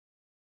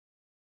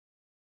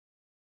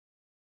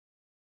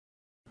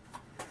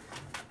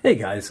Hey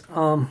guys,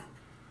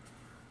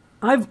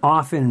 I've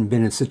often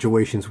been in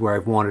situations where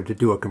I've wanted to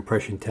do a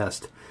compression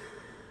test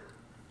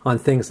on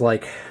things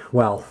like,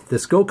 well,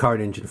 this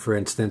go-kart engine for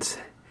instance,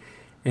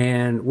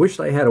 and wished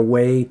I had a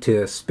way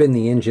to spin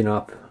the engine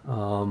up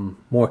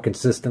more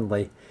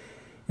consistently.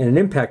 And an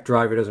impact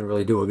driver doesn't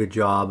really do a good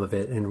job of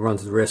it and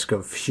runs the risk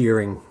of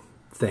shearing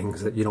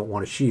things that you don't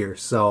want to shear.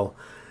 So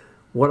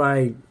what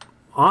I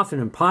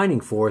often am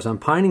pining for is I'm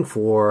pining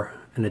for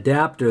an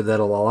adapter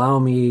that'll allow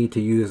me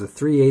to use a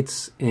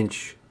 3/8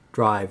 inch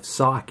drive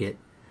socket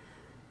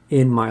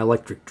in my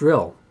electric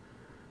drill.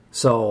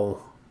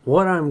 So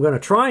what I'm going to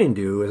try and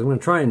do is I'm going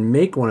to try and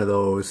make one of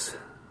those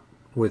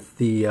with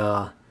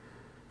the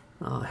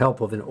help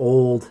of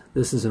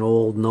this is an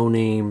old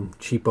no-name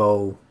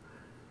cheapo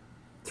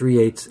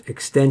 3/8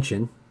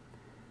 extension.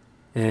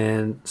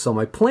 And so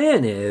my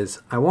plan is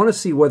I want to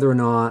see whether or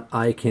not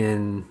I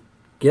can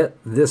get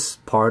this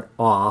part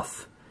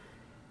off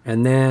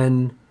and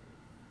then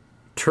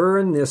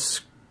turn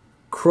this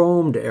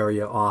chromed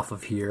area off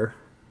of here,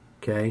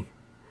 okay,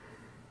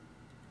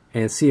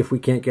 and see if we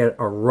can't get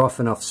a rough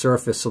enough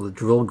surface so the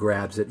drill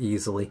grabs it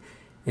easily.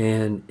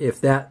 And if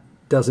that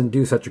doesn't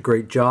do such a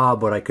great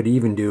job, what I could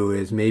even do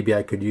is maybe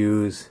I could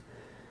use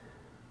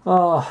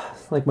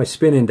like my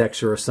spin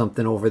indexer or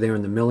something over there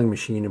in the milling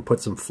machine and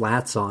put some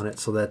flats on it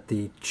so that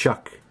the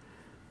chuck,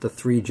 the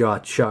three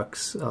jaws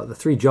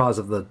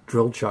of the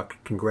drill chuck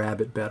can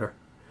grab it better.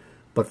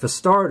 But for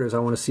starters, I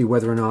want to see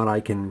whether or not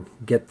I can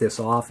get this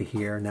off of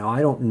here. Now,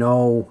 I don't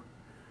know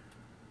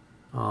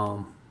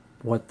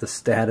what the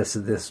status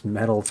of this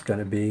metal is going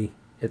to be.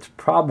 It's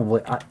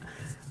probably...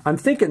 I'm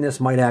thinking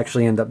this might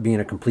actually end up being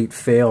a complete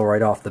fail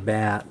right off the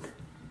bat.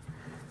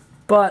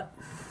 But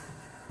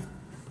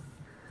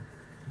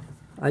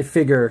I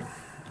figure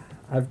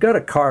I've got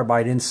a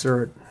carbide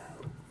insert.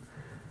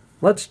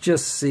 Let's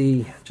just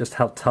see just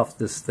how tough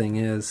this thing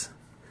is.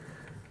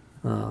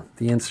 The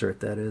insert,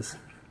 that is.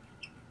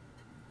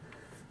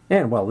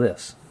 And, well,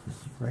 this,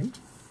 right?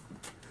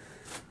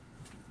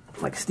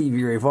 Like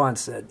Stevie Ray Vaughan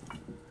said,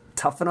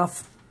 tough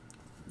enough?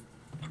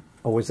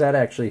 Oh, was that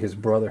actually his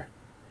brother?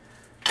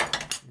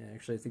 Yeah,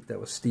 actually, I think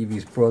that was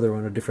Stevie's brother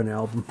on a different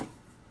album.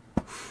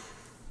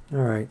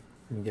 Alright,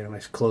 let me get a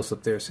nice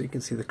close-up there so you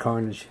can see the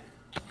carnage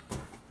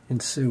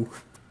ensue.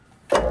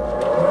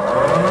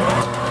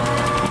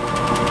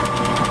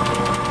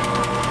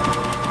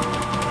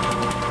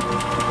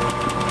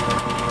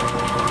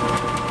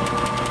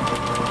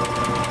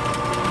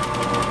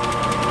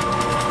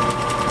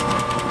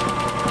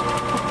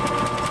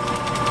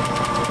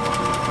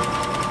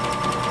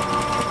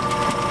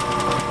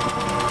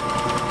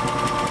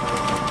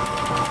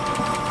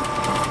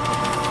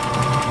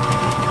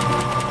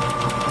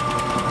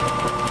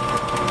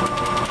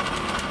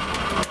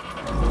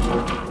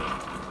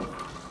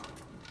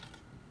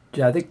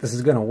 Yeah, I think this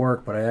is going to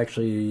work, but I'm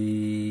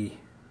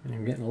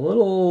getting a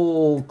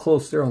little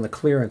close there on the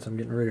clearance. I'm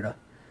getting ready to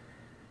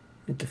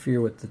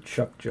interfere with the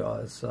chuck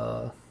jaws.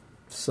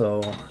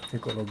 So I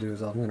think what I'll do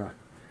is I'm gonna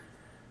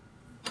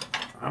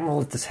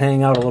let this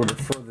hang out a little bit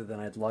further than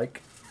I'd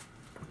like.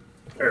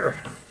 There.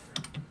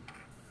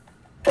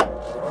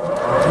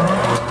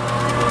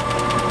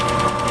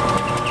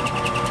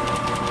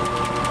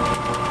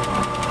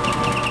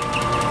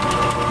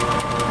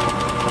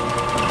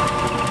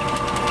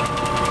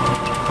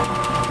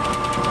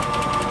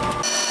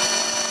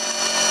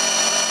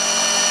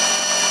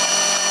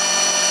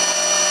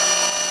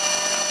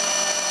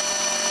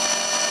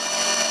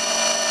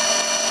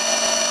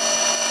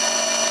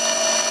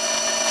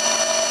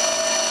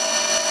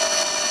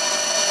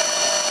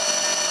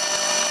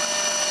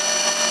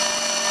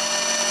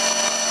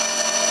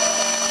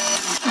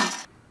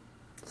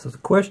 So the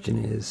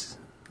question is,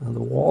 the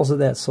walls of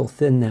that so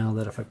thin now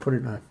that if I put it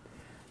in a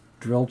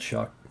drill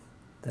chuck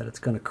that it's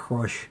going to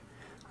crush.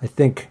 I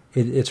think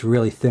it's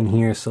really thin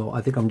here, so I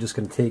think I'm just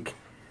going to take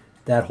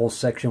that whole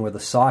section where the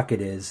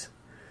socket is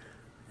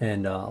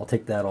and I'll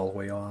take that all the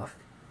way off.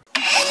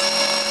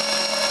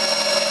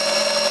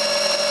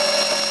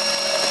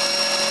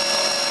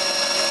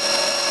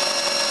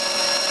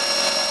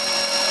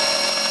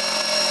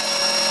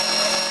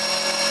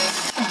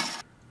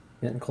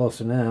 Getting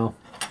closer now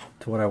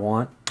to what I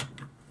want.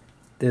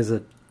 There's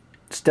a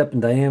step in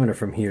diameter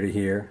from here to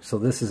here, so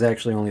this is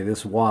actually only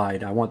this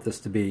wide. I want this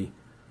to be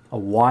a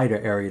wider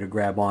area to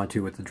grab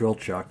onto with the drill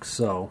chuck,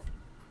 so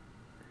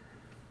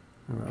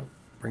I'm going to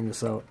bring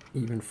this out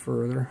even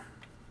further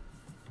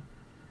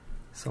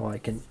so I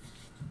can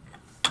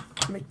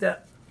make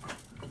that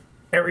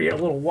area a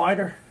little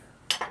wider.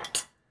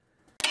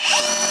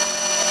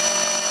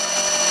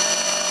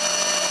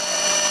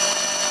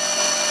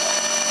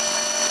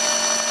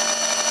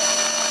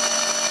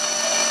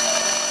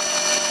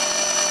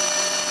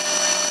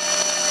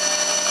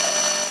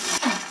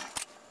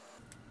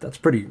 That's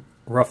pretty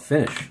rough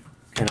finish,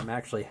 and I'm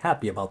actually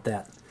happy about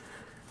that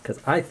because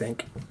I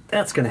think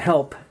that's going to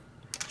help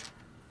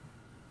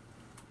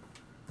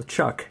the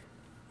chuck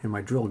and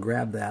my drill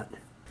grab that.